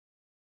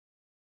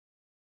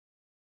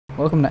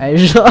Welcome to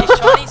Asia. These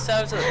Chinese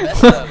servers are the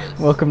best servers.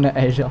 Welcome to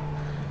Asia.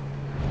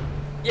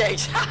 Yeah,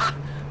 exactly.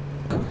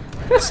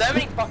 There's so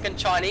many fucking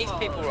Chinese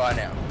people right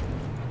now.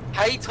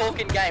 How you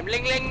talking game?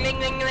 Ling ling ling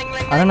ling ling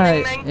ling. I don't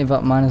know ling, if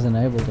mine is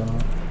enabled or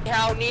not. Ni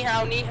hao, ni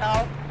hao, ni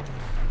hao.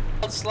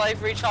 Child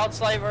slavery, child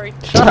slavery.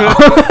 Shut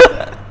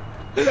up.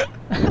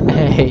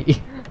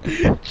 Hey.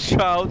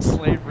 Child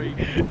slavery.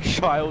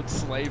 Child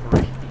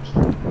slavery.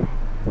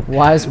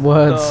 Wise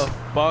words. The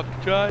fuck,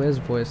 John? Where's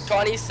voice?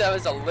 Chinese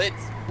servers are lit,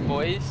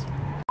 boys.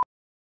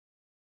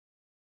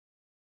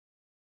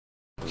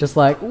 Just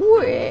like, whoa.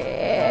 Look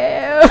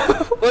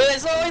at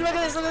this, look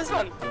at this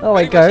one. Oh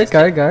wait, Ready,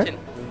 go. Tinathin.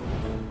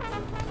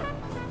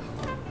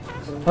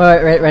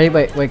 Wait, ready,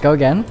 wait, go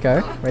again.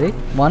 Go. Ready?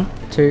 1,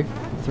 2,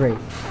 3.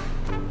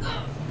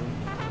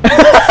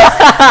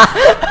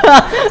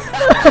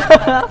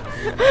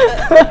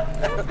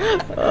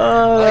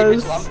 Wait,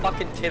 there's one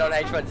fucking tit on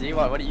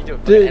H1Z1. What are you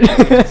doing? Dude.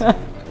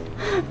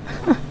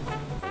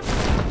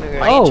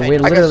 Oh, we're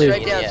I got literally.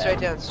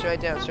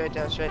 straight down.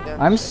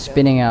 I'm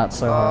spinning out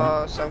so Oh,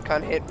 hard. some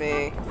cunt hit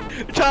me.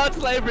 Child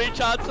slavery,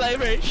 child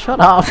slavery. Shut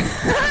up.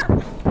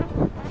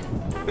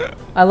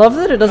 I love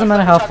that it doesn't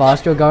matter how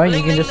fast you're going,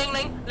 you can just.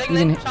 You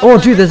can. Oh,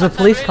 dude, there's a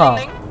police car.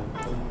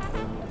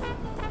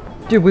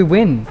 Dude, we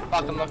win.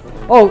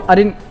 Oh, I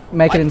didn't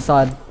make it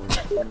inside.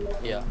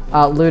 Yeah.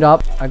 Loot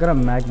up. I got a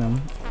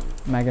magnum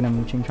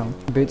ching chong.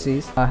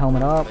 Bootsies.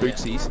 Helmet up.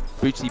 Bootsies.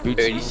 Bootsies.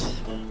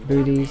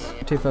 Booties.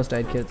 2 first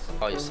aid kits.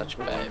 Oh, you're such a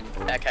babe.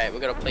 Okay, we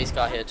got a police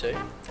car here too.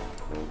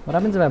 What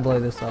happens if I blow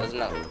this up? There's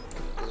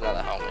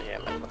another helmet here,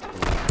 man.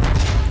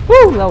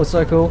 Woo! That was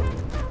so cool.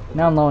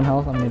 Now I'm low on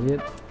health. I'm an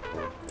idiot.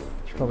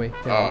 Should probably.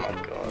 Oh my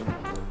god.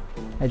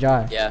 Hey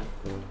Jai. Yeah.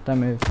 Don't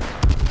move.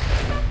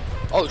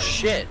 Oh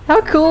shit.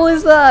 How cool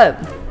is that?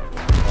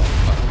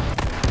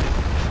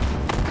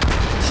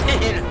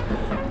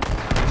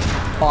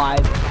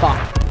 Five.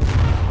 Fuck.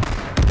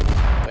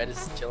 Where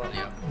does chill on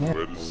you?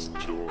 Yeah.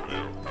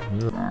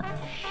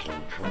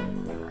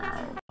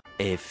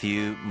 A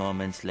few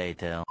moments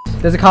later.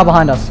 There's a car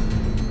behind us.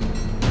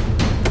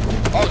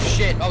 Oh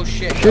shit, oh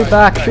shit. Shoot go,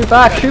 back, go, shoot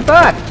back, go, shoot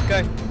back!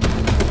 Go.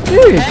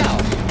 Dude! How?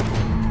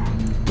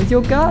 With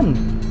your gun!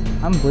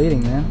 I'm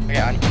bleeding, man.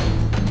 Okay,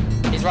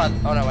 he's right.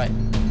 Oh no, wait.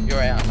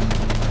 You're out.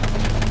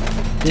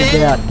 Dude,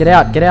 get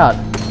out, get out!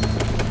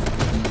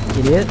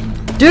 Idiot.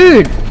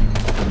 Dude!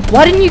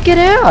 Why didn't you get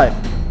out?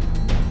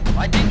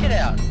 I did get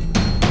out.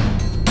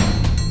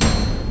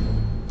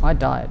 I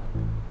died.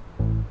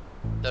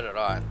 So did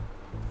I.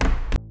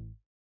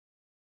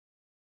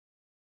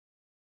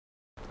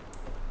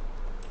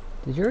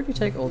 Did you already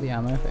take all the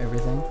ammo for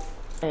everything?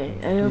 Hey,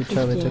 You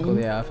totally took all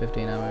the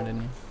AR-15 ammo,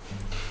 didn't you?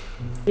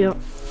 Yep.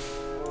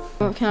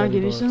 Well, can I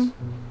give you some?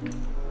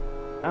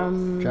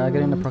 Drag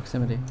it into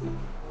proximity.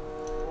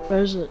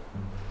 Where is it?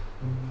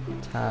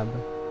 Tab.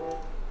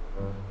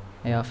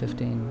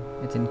 AR-15.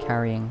 It's in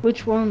carrying.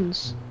 Which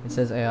ones? It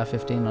says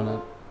AR-15 on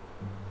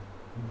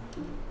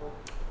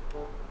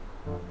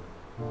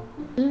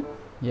it. Is it?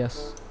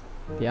 Yes.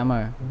 The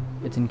ammo.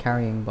 It's in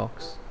carrying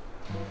box.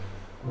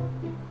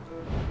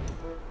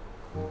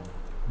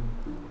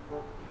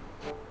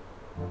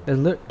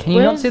 Can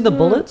you not see the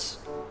bullets?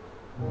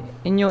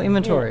 In your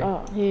inventory. Yeah,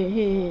 oh,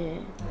 here.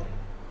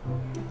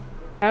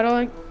 How do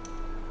I...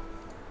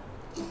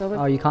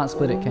 Oh, you can't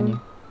split it, can you?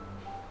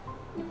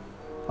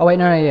 Oh wait,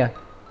 no, yeah.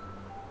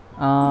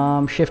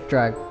 Shift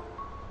drag.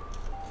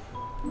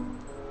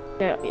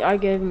 Yeah, I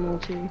gave him all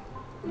to you.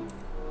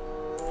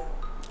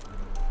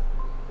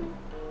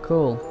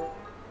 Cool.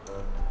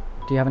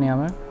 Do you have any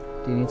ammo?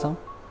 Do you need some?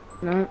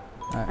 No.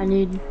 Alright. I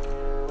need...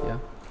 Yeah.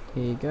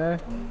 Here you go.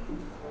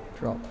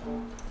 Drop.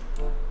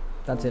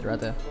 That's it right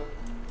there.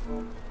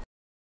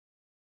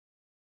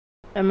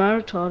 Am I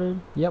retarded?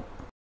 Yep.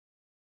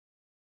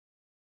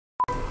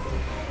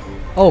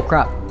 Oh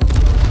crap.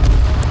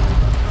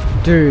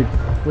 Dude,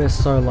 we're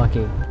so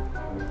lucky.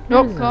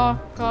 Nope, car.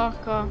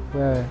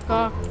 Where?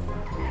 Car.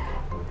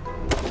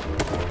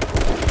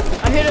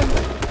 I hit him.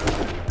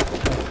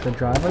 Like the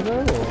driver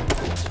though, or?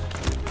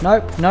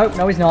 Nope,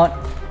 no he's not.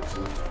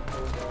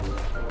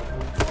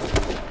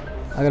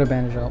 I got a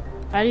bandage up.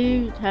 How do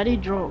you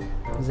draw?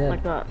 Z.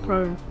 Like that,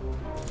 pro.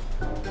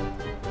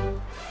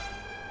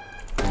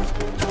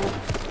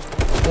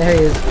 There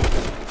he is.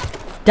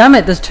 Damn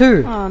it, there's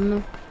 2! Oh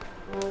no.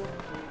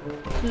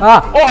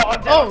 Ah! Oh,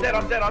 I'm dead.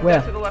 I'm dead.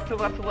 Where? To the left.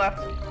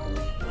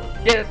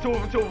 Yeah, there's two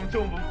of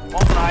them.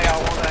 One's an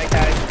AR, one's an AK.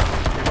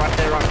 Right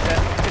there.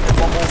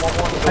 There's one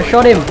more. I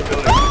shot him.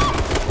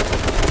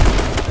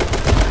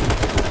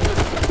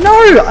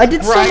 No! I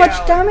did so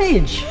much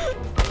damage!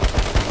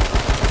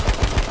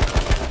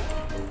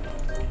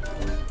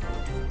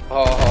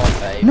 Oh,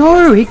 baby.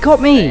 No! He got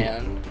me!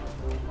 Man.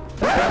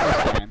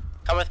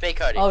 Come with me,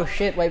 Cody. Oh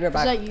shit, wait, we're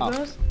back. Is that you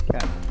guys?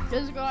 Okay.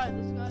 This guy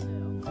there.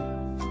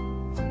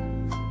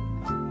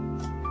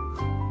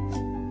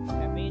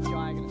 Me and Jai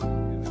are gonna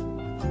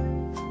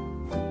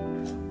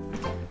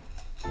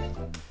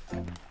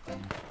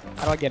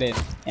How do I get in?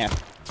 Yeah.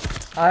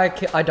 I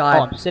died.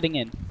 Oh, I'm sitting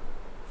in.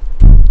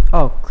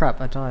 Oh crap,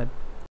 I died.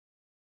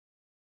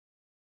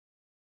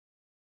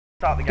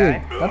 Start the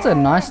Dude, game. that's a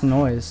nice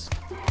noise.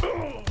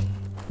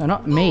 No,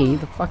 not me,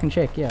 the fucking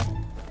chick, yeah.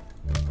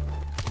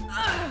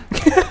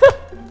 This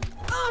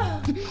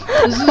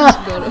is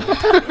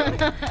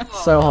better.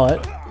 So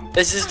hot.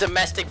 This is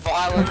domestic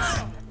violence.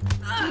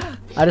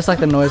 I just like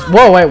the noise.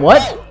 Whoa, wait,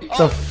 what?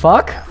 The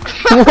fuck?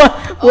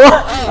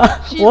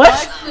 What? She What?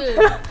 likes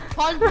it.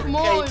 Punch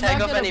more Can you and take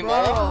not off get a any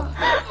bra. more?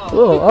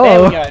 Oh,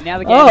 There we oh. go. Now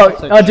the game Oh, looks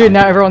so oh, dude, chunky.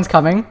 now everyone's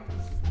coming.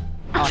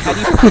 Oh,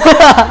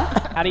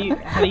 how do you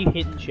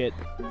hit and shit?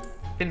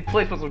 Tin,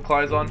 please put some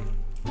clothes on.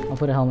 I'll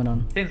put a helmet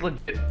on. Tin's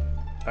legit. Okay,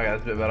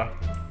 that's a bit better.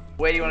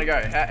 Where do you want to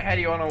go? How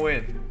do you want to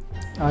win?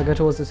 Go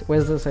towards this.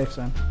 Where's the safe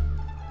zone?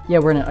 Yeah,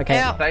 we're in it. Okay.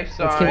 Safe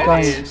zone. Let's keep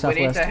going is- we need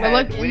southwest. to We're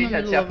like head. We in need the to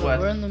head middle of it. We're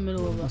southwest. in the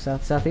middle of Oh,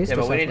 it. southeast Yeah,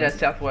 or but we need to head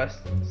southwest?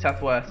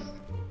 southwest.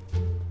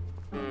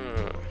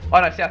 Oh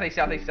no, southeast.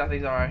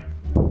 Alright.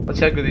 Let's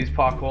see how good these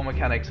parkour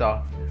mechanics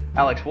are.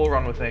 Alex, wall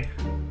run with me.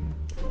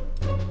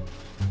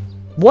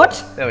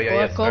 What? There we go.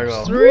 Yes, Black very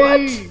Ops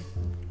well. 3.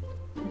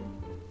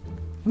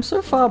 I'm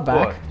so far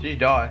back. What? Did you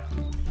die?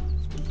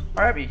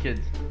 Hurry up, you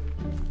kids.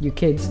 You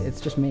kids, it's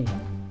just me.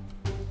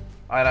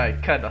 I know,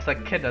 kid. I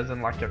said kid as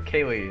in like you're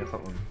Kiwi or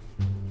something.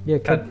 Yeah,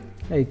 kid.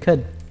 Hey,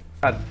 kid.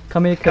 Kid.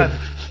 Come here, kid.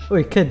 Kid.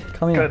 Oi, kid,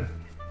 come here.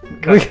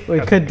 Kid.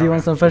 Wait, kid, do you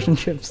want some fish and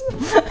chips?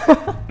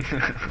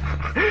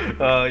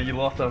 You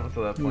lost up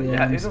until that point. Yeah,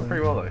 Yeah, I'm you did sorry.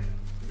 pretty well though.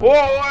 Whoa,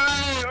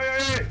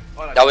 wait.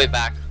 Oh, no. I'll be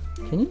back.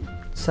 Can you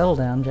settle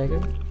down,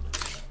 Jacob?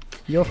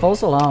 Your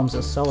false alarms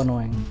are so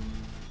annoying.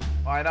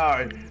 I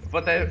know,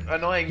 but they're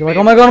annoying. You're like,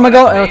 me oh my god, oh my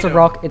because god! I Oh, it's a need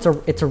rock.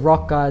 It's a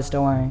rock, guys.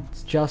 Don't worry.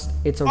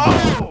 It's a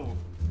rock. them. Oh!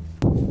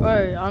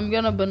 Wait, I'm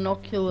gonna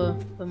binocular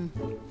them.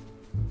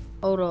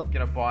 Hold up.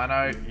 Get a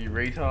bino, you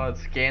retard.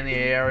 Scan the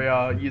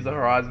area. Use the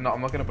horizon. No,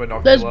 I'm not gonna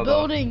binocular. There's them.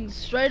 buildings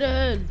straight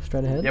ahead.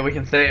 Straight ahead. Yeah, we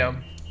can see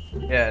them.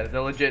 Yeah,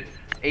 they're legit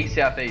east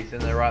southeast,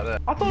 and they're right there.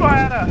 I thought I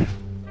had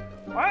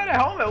a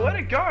helmet. Where'd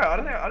it go? I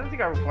didn't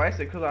think I replaced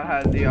it because I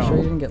had the You sure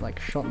you didn't get like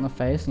shot in the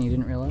face and you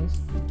didn't realize?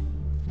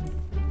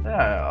 No,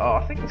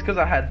 I think it's because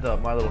I had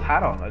my little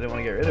hat on. I didn't want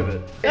to get rid of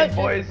it. Yeah, Hey,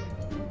 boys,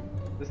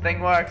 this thing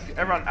works.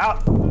 Everyone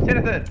out.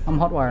 Tinathin. I'm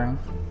hot wiring.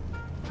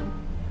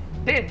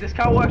 Tin, this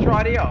car works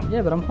right here.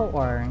 Yeah, but I'm hot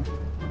wiring.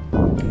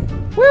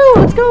 Woo!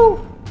 Let's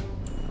go!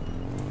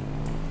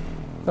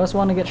 First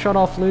one to get shot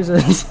off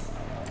loses.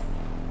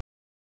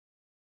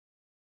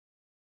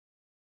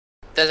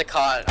 There's a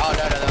car. Oh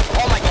no.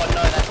 Oh my god,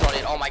 no, that's not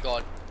it. Oh my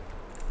god.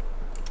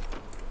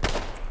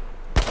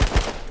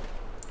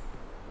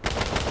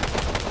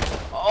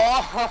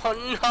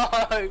 Oh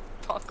no!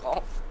 Fuck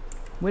off.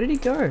 Where did he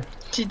go?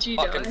 Did you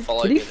Fucking die?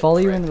 follow Did he me, follow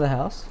you friend. into the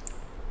house?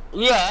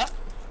 Yeah.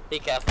 Be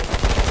careful.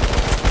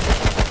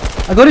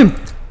 I got him!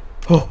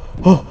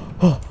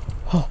 Oh.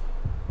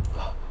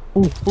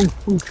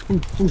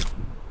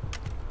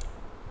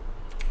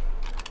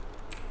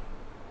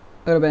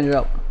 I gotta bandage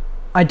up.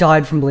 I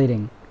died from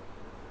bleeding.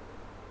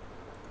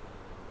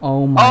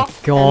 Oh my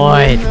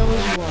god.